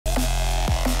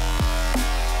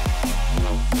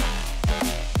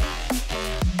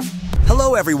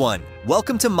Hello everyone!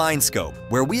 Welcome to Mindscope,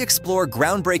 where we explore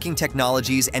groundbreaking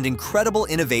technologies and incredible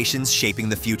innovations shaping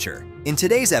the future. In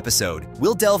today's episode,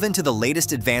 we'll delve into the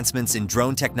latest advancements in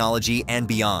drone technology and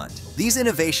beyond. These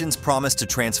innovations promise to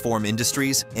transform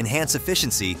industries, enhance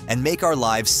efficiency, and make our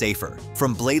lives safer.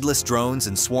 From bladeless drones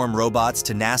and swarm robots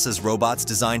to NASA's robots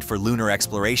designed for lunar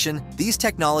exploration, these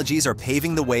technologies are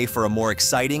paving the way for a more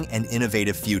exciting and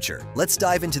innovative future. Let's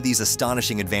dive into these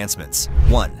astonishing advancements.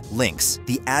 1. Lynx,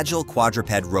 the agile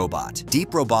quadruped robot.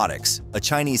 Deep Robotics, a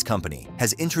Chinese company,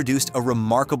 has introduced a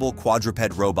remarkable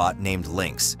quadruped robot named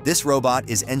Lynx. This robot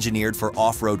is engineered for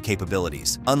off-road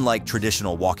capabilities, unlike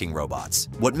traditional walking robots.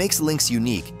 What makes Lynx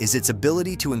unique is its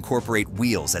ability to incorporate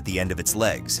wheels at the end of its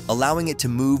legs, allowing it to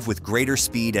move with greater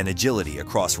speed and agility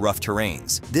across rough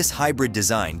terrains. This hybrid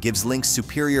design gives Lynx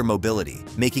superior mobility,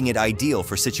 making it ideal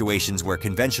for situations where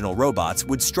conventional robots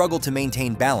would struggle to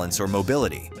maintain balance or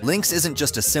mobility. Lynx isn't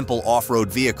just a simple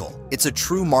off-road vehicle, it's a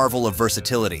true marvel of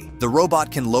versatility. The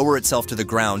robot can lower itself to the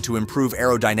ground to improve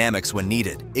aerodynamics when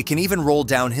needed. It can even roll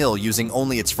downhill using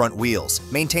only its front wheels,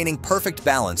 maintaining perfect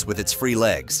balance with its free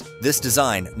legs. This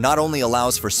design not only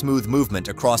allows for smooth movement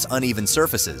across uneven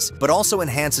surfaces, but also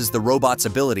enhances the robot's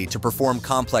ability to perform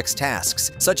complex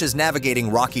tasks, such as navigating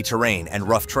rocky terrain and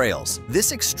rough trails.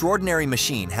 This extraordinary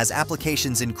machine has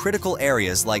applications in critical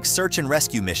areas like search and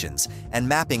rescue missions and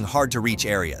mapping hard-to-reach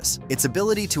areas. Its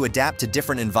ability to adapt to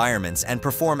different environments and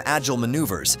perform agile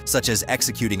maneuvers, such as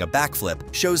executing a backflip,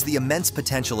 shows the immense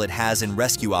potential it has in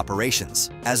rescue operations.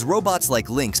 As robots like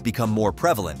Lynx become more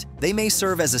prevalent, they may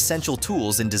serve as essential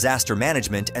tools in disaster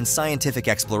management and scientific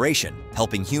exploration,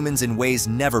 helping humans in ways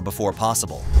never before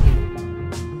possible.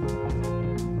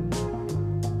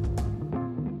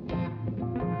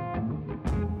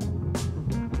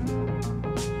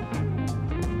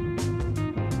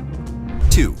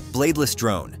 Two, Bladeless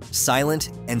Drone, silent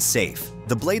and safe.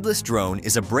 The Bladeless Drone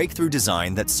is a breakthrough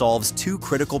design that solves two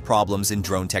critical problems in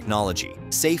drone technology: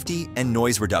 safety and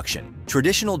noise reduction.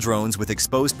 Traditional drones with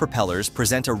exposed propellers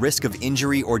present a risk of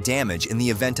injury or damage in the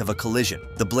event of a collision.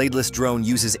 The Bladeless Drone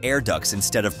uses air ducts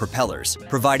instead of propellers,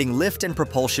 providing lift and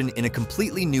propulsion in a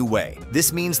completely new way.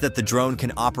 This means that the drone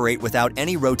can operate without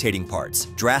any rotating parts,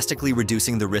 drastically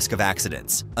reducing the risk of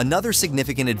accidents. Another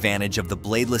significant advantage of the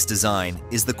bladeless design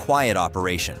is the quiet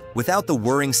operation. Without the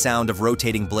whirring sound of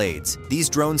rotating blades, these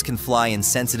drones can fly in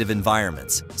sensitive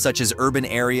environments, such as urban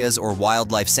areas or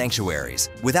wildlife sanctuaries,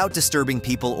 without disturbing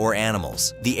people or animals.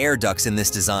 The air ducts in this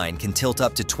design can tilt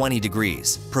up to 20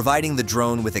 degrees, providing the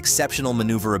drone with exceptional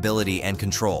maneuverability and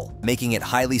control, making it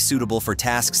highly suitable for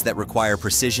tasks that require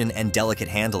precision and delicate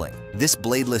handling. This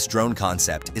bladeless drone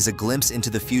concept is a glimpse into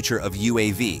the future of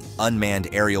UAV, unmanned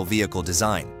aerial vehicle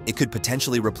design. It could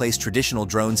potentially replace traditional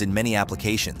drones in many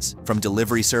applications, from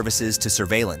delivery services to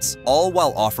surveillance, all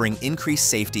while offering increased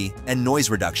safety and noise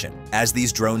reduction. As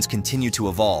these drones continue to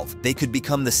evolve, they could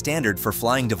become the standard for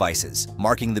flying devices,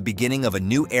 marking the beginning of a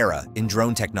new era in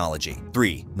drone technology.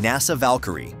 3. NASA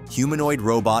Valkyrie, humanoid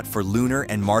robot for lunar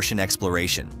and Martian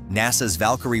exploration. NASA's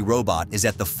Valkyrie robot is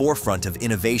at the forefront of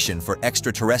innovation for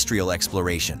extraterrestrial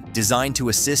exploration. Designed to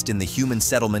assist in the human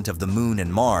settlement of the Moon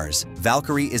and Mars,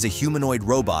 Valkyrie is a humanoid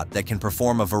robot that can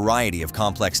perform a variety of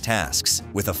complex tasks.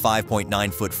 With a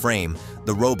 5.9-foot frame,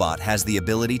 the robot has the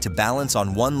ability to balance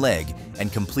on one leg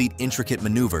and complete intricate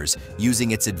maneuvers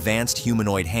using its advanced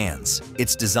humanoid hands.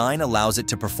 Its design allows it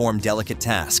to perform delicate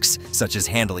tasks, such as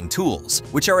handling tools,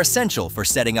 which are essential for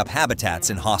setting up habitats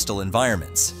in hostile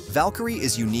environments. Valkyrie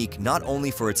is unique not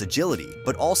only for its agility,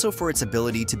 but also for its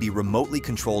ability to be remotely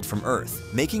controlled from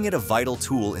Earth, making it a vital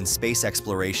tool in space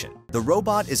exploration. The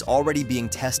robot is already being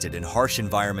tested in harsh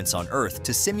environments on Earth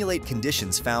to simulate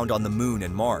conditions found on the Moon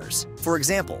and Mars. For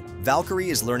example, Valkyrie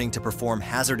is learning to perform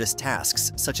hazardous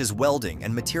tasks such as welding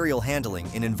and material handling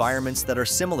in environments that are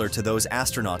similar to those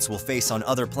astronauts will face on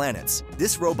other planets.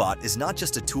 This robot is not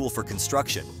just a tool for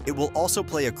construction, it will also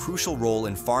play a crucial role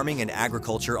in farming and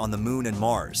agriculture on the Moon and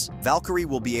Mars. Valkyrie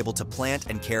will be able to plant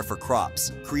and care for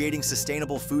crops, creating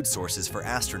sustainable food sources for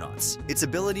astronauts. Its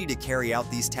ability to carry out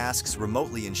these tasks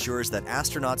remotely ensures that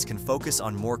astronauts can focus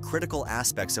on more critical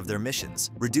aspects of their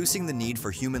missions, reducing the need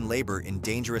for human labor in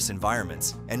dangerous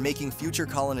environments and making future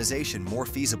colonization more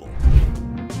feasible.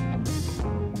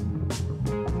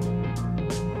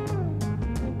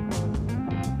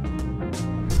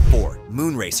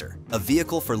 Moonracer, a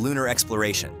vehicle for lunar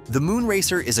exploration. The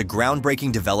Moonracer is a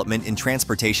groundbreaking development in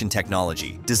transportation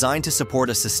technology designed to support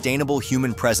a sustainable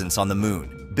human presence on the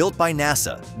Moon. Built by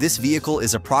NASA, this vehicle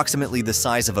is approximately the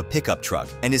size of a pickup truck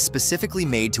and is specifically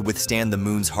made to withstand the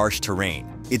Moon's harsh terrain.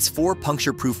 Its 4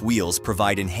 puncture-proof wheels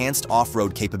provide enhanced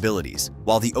off-road capabilities,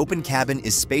 while the open cabin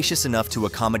is spacious enough to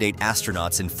accommodate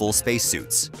astronauts in full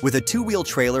spacesuits. With a 2-wheel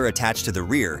trailer attached to the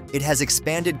rear, it has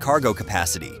expanded cargo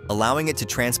capacity, allowing it to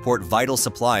transport vital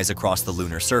supplies across the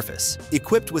lunar surface.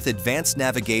 Equipped with advanced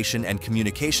navigation and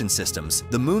communication systems,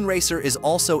 the Moonracer is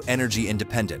also energy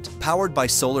independent, powered by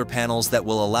solar panels that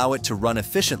will allow it to run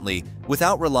efficiently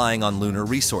without relying on lunar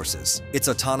resources. Its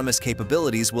autonomous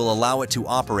capabilities will allow it to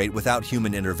operate without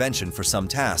human intervention for some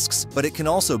tasks, but it can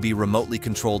also be remotely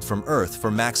controlled from Earth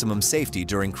for maximum safety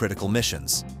during critical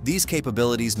missions. These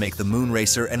capabilities make the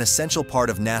Moonracer an essential part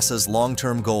of NASA's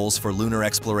long-term goals for lunar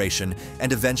exploration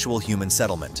and eventual human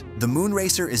settlement. The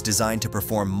Moonracer is designed to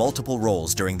perform multiple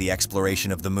roles during the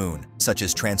exploration of the Moon, such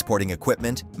as transporting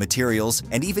equipment, materials,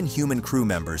 and even human crew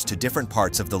members to different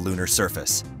parts of the lunar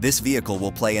surface. This vehicle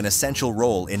will play an essential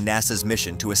role in NASA's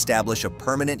mission to establish a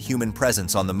permanent human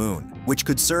presence on the Moon, which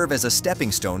could serve as a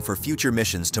stepping stone for future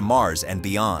missions to Mars and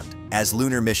beyond. As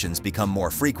lunar missions become more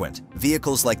frequent,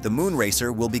 vehicles like the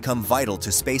Moonracer will become vital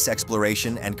to space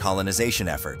exploration and colonization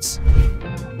efforts.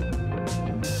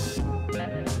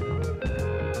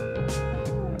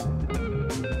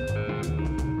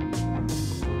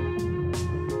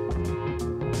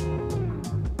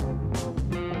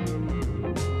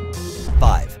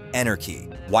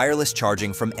 EnerKey, wireless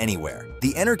charging from anywhere.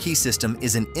 The EnerKey system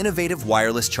is an innovative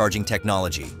wireless charging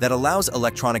technology that allows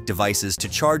electronic devices to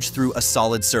charge through a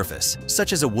solid surface,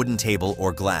 such as a wooden table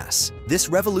or glass. This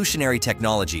revolutionary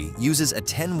technology uses a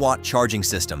 10-watt charging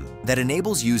system that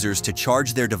enables users to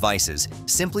charge their devices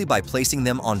simply by placing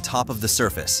them on top of the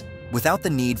surface, without the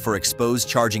need for exposed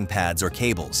charging pads or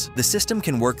cables. The system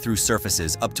can work through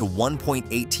surfaces up to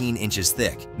 1.18 inches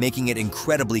thick, making it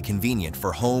incredibly convenient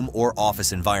for home or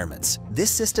office environments.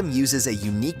 This system uses a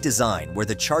unique design where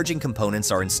the charging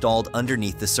components are installed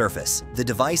underneath the surface. The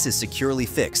device is securely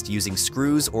fixed using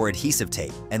screws or adhesive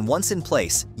tape, and once in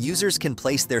place, users can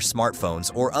place their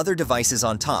smartphones or other devices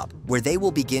on top, where they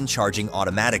will begin charging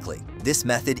automatically. This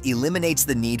method eliminates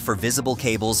the need for visible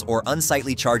cables or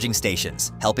unsightly charging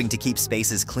stations, helping to keep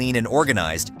spaces clean and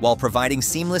organized while providing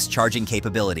seamless charging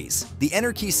capabilities. The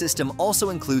EnerKey system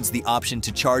also includes the option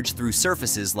to charge through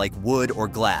surfaces like wood or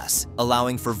glass,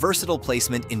 allowing for versatile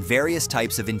placement in various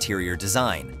types of interior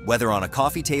design, whether on a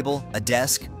coffee table, a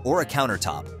desk, or a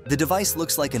countertop. The device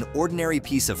looks like an ordinary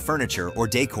piece of furniture or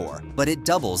decor, but it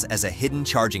doubles as a hidden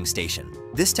charging station.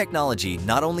 This technology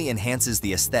not only enhances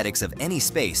the aesthetics of any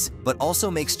space, but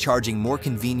also makes charging more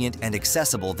convenient and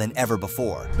accessible than ever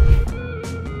before.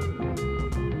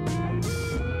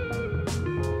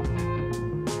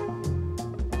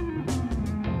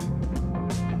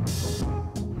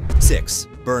 6.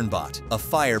 Burnbot, a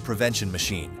fire prevention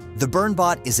machine. The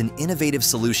Burnbot is an innovative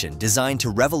solution designed to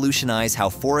revolutionize how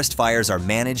forest fires are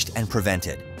managed and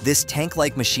prevented. This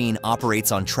tank-like machine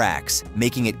operates on tracks,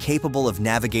 making it capable of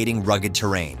navigating rugged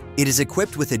terrain. It is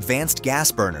equipped with advanced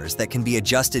gas burners that can be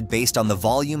adjusted based on the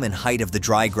volume and height of the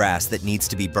dry grass that needs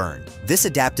to be burned. This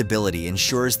adaptability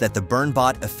ensures that the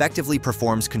Burnbot effectively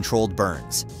performs controlled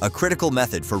burns, a critical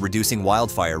method for reducing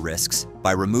wildfire risks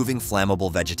by removing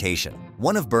flammable vegetation.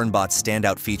 One of Burnbot's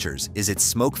standout features is its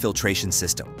smoke filtration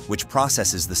system, which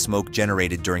processes the smoke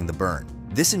generated during the burn.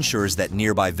 This ensures that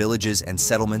nearby villages and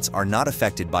settlements are not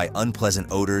affected by unpleasant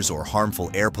odors or harmful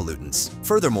air pollutants.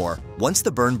 Furthermore, once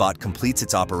the Burnbot completes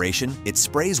its operation, it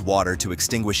sprays water to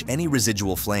extinguish any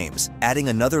residual flames, adding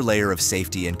another layer of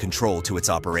safety and control to its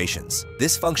operations.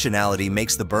 This functionality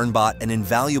makes the Burnbot an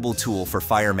invaluable tool for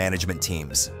fire management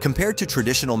teams. Compared to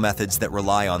traditional methods that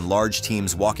rely on large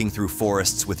teams walking through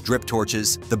forests with drip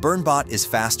torches, the Burnbot is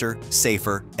faster,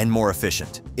 safer, and more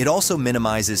efficient. It also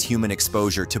minimizes human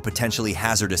exposure to potentially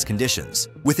hazardous conditions.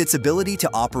 With its ability to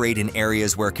operate in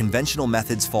areas where conventional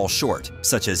methods fall short,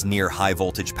 such as near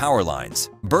high-voltage power lines,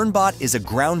 Burnbot is a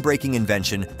groundbreaking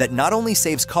invention that not only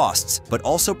saves costs, but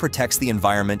also protects the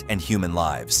environment and human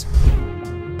lives.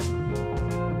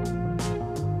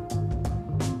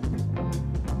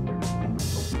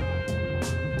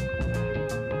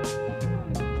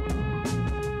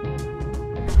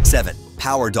 Seven.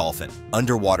 Power Dolphin,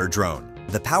 underwater drone.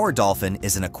 The Power Dolphin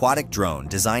is an aquatic drone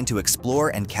designed to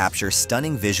explore and capture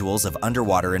stunning visuals of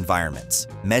underwater environments.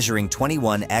 Measuring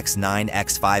 21 x 9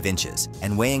 x 5 inches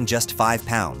and weighing just 5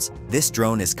 pounds, this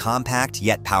drone is compact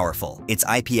yet powerful. Its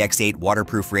IPX8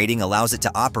 waterproof rating allows it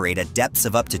to operate at depths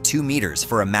of up to 2 meters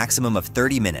for a maximum of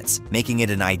 30 minutes, making it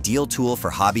an ideal tool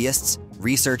for hobbyists,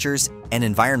 researchers, and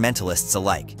environmentalists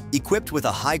alike. Equipped with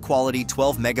a high-quality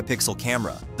 12-megapixel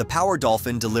camera, the Power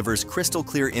Dolphin delivers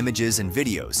crystal-clear images and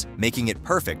videos, making it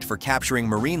perfect for capturing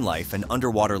marine life and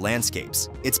underwater landscapes.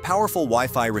 Its powerful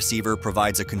Wi-Fi receiver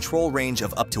provides a control range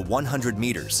of up to 100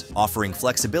 meters, offering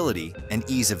flexibility and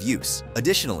ease of use.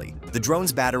 Additionally, the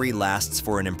drone's battery lasts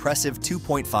for an impressive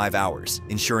 2.5 hours,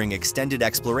 ensuring extended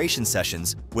exploration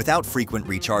sessions without frequent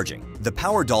recharging. The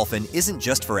Power Dolphin isn't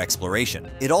just for exploration.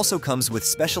 It also comes with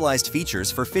specialized features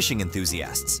for fishing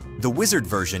enthusiasts. The Wizard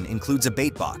version includes a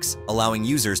bait box, allowing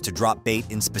users to drop bait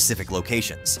in specific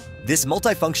locations. This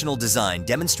multifunctional design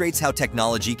demonstrates how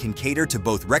technology can cater to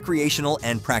both recreational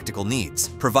and practical needs,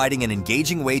 providing an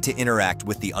engaging way to interact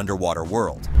with the underwater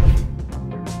world.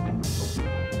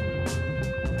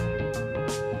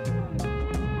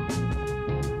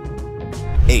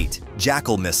 8.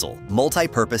 Jackal Missile,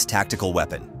 multi-purpose tactical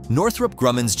weapon. Northrop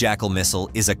Grumman's Jackal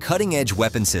missile is a cutting-edge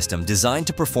weapon system designed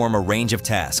to perform a range of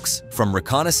tasks, from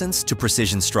reconnaissance to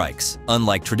precision strikes.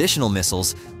 Unlike traditional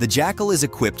missiles, the Jackal is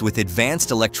equipped with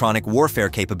advanced electronic warfare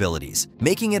capabilities,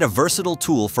 making it a versatile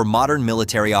tool for modern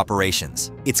military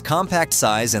operations. Its compact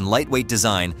size and lightweight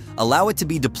design allow it to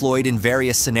be deployed in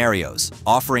various scenarios,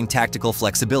 offering tactical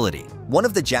flexibility. One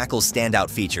of the Jackal's standout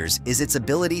features is its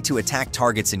ability to attack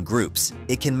targets in groups.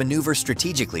 It can maneuver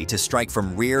strategically to strike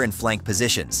from rear and flank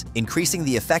positions, increasing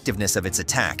the effectiveness of its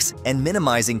attacks and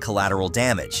minimizing collateral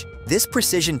damage. This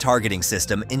precision targeting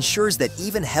system ensures that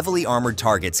even heavily armored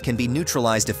targets can be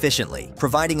neutralized efficiently,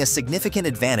 providing a significant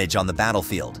advantage on the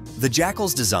battlefield. The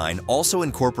Jackal's design also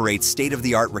incorporates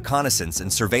state-of-the-art reconnaissance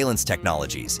and surveillance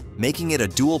technologies, making it a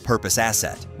dual-purpose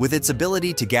asset. With its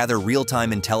ability to gather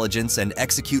real-time intelligence and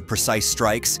execute precise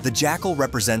strikes, the Jackal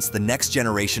represents the next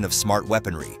generation of smart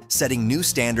weaponry, setting new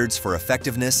standards for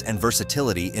effectiveness and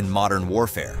versatility in modern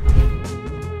warfare.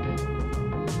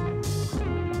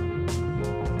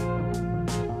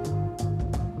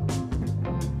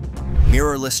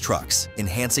 Mirrorless trucks,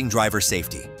 enhancing driver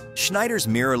safety. Schneider's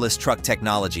mirrorless truck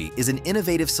technology is an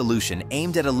innovative solution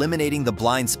aimed at eliminating the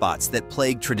blind spots that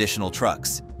plague traditional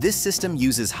trucks. This system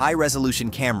uses high-resolution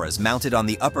cameras mounted on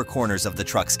the upper corners of the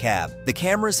truck's cab. The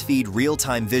cameras feed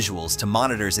real-time visuals to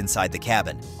monitors inside the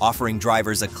cabin, offering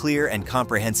drivers a clear and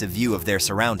comprehensive view of their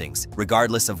surroundings,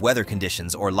 regardless of weather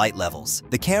conditions or light levels.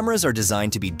 The cameras are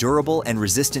designed to be durable and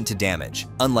resistant to damage,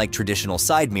 unlike traditional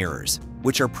side mirrors,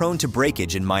 which are prone to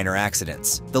breakage in minor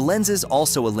accidents. The lenses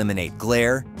also eliminate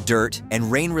glare, dirt,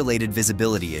 and rain-related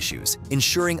visibility issues,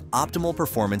 ensuring optimal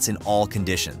performance in all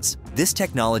conditions. This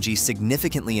technology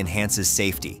significantly enhances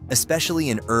safety, especially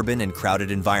in urban and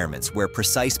crowded environments where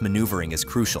precise maneuvering is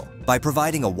crucial. By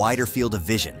providing a wider field of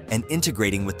vision and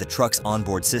integrating with the truck's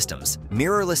onboard systems,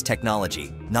 mirrorless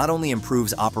technology not only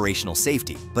improves operational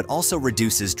safety, but also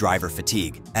reduces driver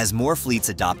fatigue. As more fleets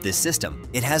adopt this system,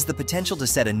 it has the potential to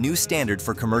set a new standard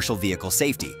for commercial vehicle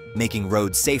safety, making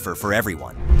roads safer for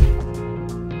everyone.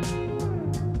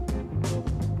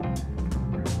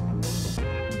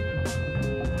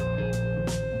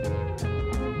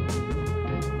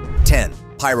 10.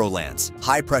 PyroLance,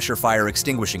 high-pressure fire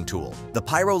extinguishing tool. The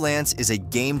PyroLance is a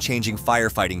game-changing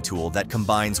firefighting tool that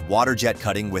combines water jet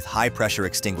cutting with high-pressure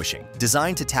extinguishing.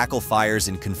 Designed to tackle fires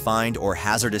in confined or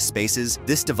hazardous spaces,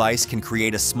 this device can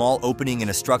create a small opening in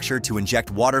a structure to inject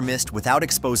water mist without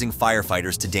exposing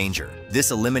firefighters to danger.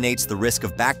 This eliminates the risk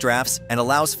of backdrafts and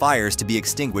allows fires to be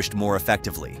extinguished more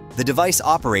effectively. The device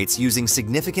operates using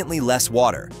significantly less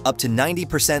water, up to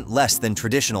 90% less than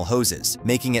traditional hoses,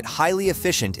 making it highly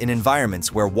efficient in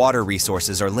environments where water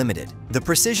resources are limited. The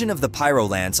precision of the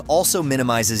PyroLance also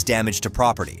minimizes damage to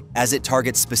property, as it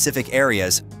targets specific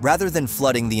areas rather than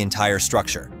flooding the entire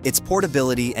structure. Its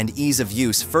portability and ease of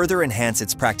use further enhance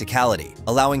its practicality,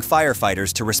 allowing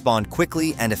firefighters to respond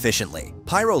quickly and efficiently.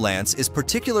 PyroLance is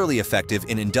particularly effective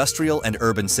in industrial and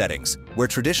urban settings, where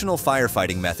traditional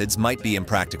firefighting methods might be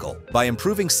impractical. By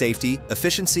improving safety,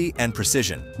 efficiency, and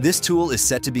precision, this tool is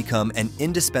set to become an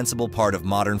indispensable part of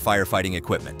modern firefighting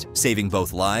equipment, saving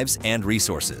both lives and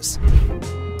resources.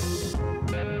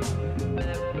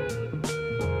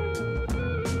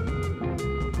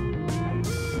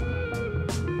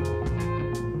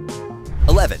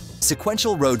 11.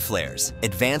 Sequential road flares,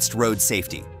 advanced road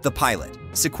safety. The Pilot.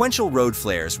 Sequential road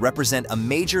flares represent a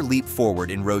major leap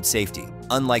forward in road safety.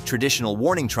 Unlike traditional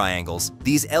warning triangles,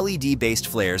 these LED-based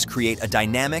flares create a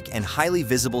dynamic and highly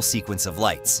visible sequence of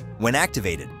lights. When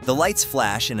activated, the lights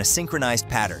flash in a synchronized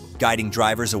pattern, guiding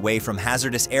drivers away from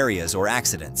hazardous areas or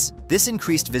accidents. This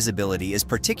increased visibility is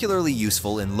particularly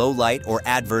useful in low light or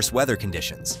adverse weather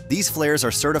conditions. These flares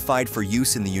are certified for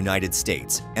use in the United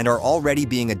States and are already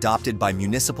being adopted by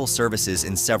municipal services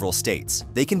in several states.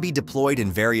 They can be deployed in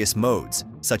various modes,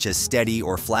 such as steady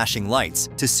or flashing lights,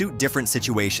 to suit different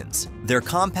situations. Their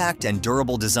compact and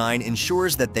durable design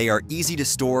ensures that they are easy to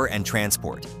store and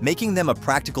transport, making them a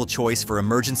practical choice for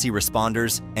emergency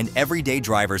responders and everyday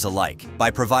drivers alike.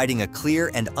 By providing a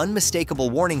clear and unmistakable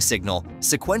warning signal,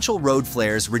 sequential road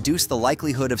flares reduce the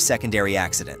likelihood of secondary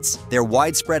accidents. Their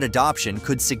widespread adoption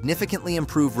could significantly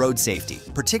improve road safety,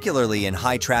 particularly in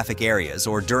high-traffic areas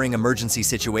or during emergency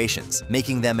situations,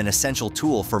 making them an essential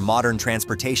tool for modern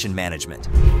transportation management.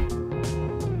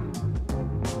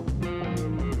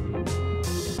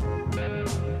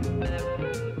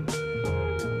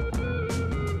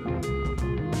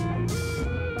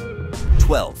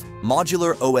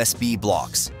 Modular OSB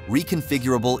blocks,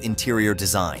 reconfigurable interior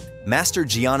design. Master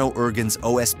Giano Ergen's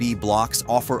OSB blocks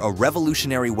offer a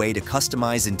revolutionary way to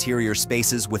customize interior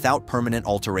spaces without permanent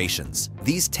alterations.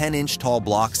 These 10-inch tall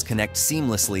blocks connect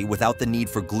seamlessly without the need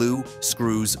for glue,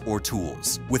 screws, or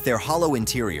tools. With their hollow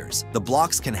interiors, the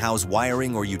blocks can house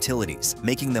wiring or utilities,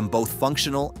 making them both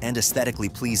functional and aesthetically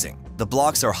pleasing. The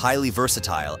blocks are highly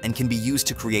versatile and can be used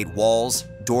to create walls,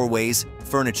 doorways,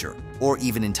 furniture, or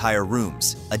even entire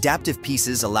rooms. Adaptive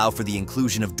pieces allow for the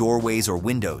inclusion of doorways or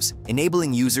windows,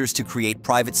 enabling users to create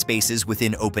private spaces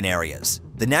within open areas.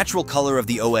 The natural color of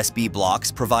the OSB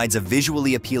blocks provides a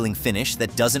visually appealing finish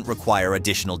that doesn't require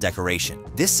additional decoration.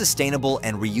 This sustainable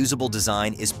and reusable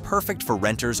design is perfect for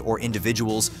renters or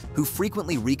individuals who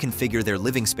frequently reconfigure their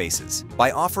living spaces. By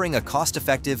offering a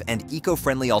cost-effective and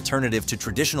eco-friendly alternative to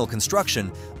traditional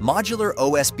construction, modular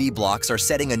OSB blocks are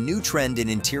setting a new trend in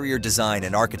interior design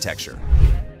and architecture.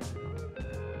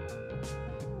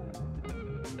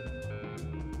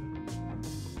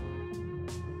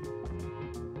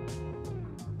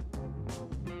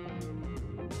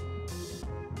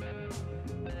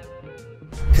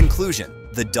 Conclusion: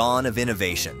 the dawn of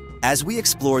innovation. As we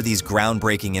explore these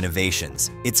groundbreaking innovations,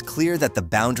 it's clear that the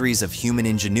boundaries of human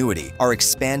ingenuity are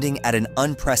expanding at an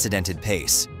unprecedented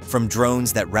pace. From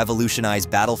drones that revolutionize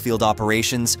battlefield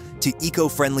operations to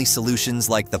eco-friendly solutions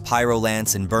like the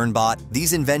PyroLance and Burnbot,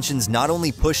 these inventions not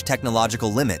only push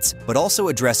technological limits, but also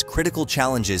address critical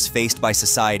challenges faced by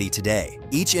society today.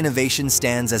 Each innovation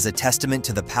stands as a testament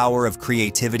to the power of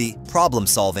creativity,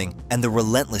 problem-solving, and the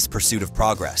relentless pursuit of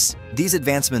progress. These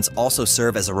advancements also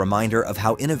serve as a reminder of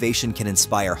how innovation can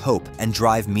inspire hope and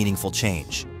drive meaningful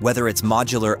change. Whether it's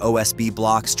modular OSB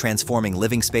blocks transforming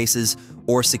living spaces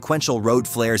or sequential road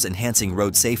flares enhancing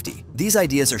road safety, these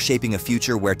ideas are shaping a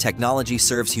future where technology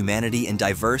serves humanity in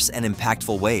diverse and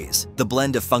impactful ways. The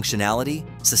blend of functionality,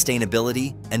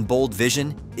 sustainability, and bold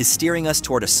vision is steering us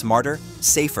toward a smarter,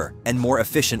 safer, and more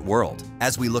efficient world.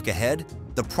 As we look ahead,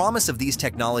 the promise of these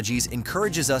technologies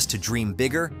encourages us to dream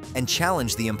bigger and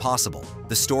challenge the impossible.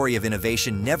 The story of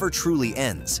innovation never truly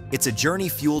ends. It's a journey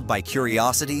fueled by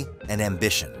curiosity and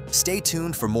ambition. Stay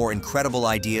tuned for more incredible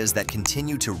ideas that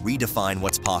continue to redefine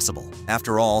what's possible.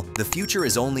 After all, the future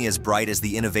is only as bright as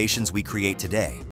the innovations we create today.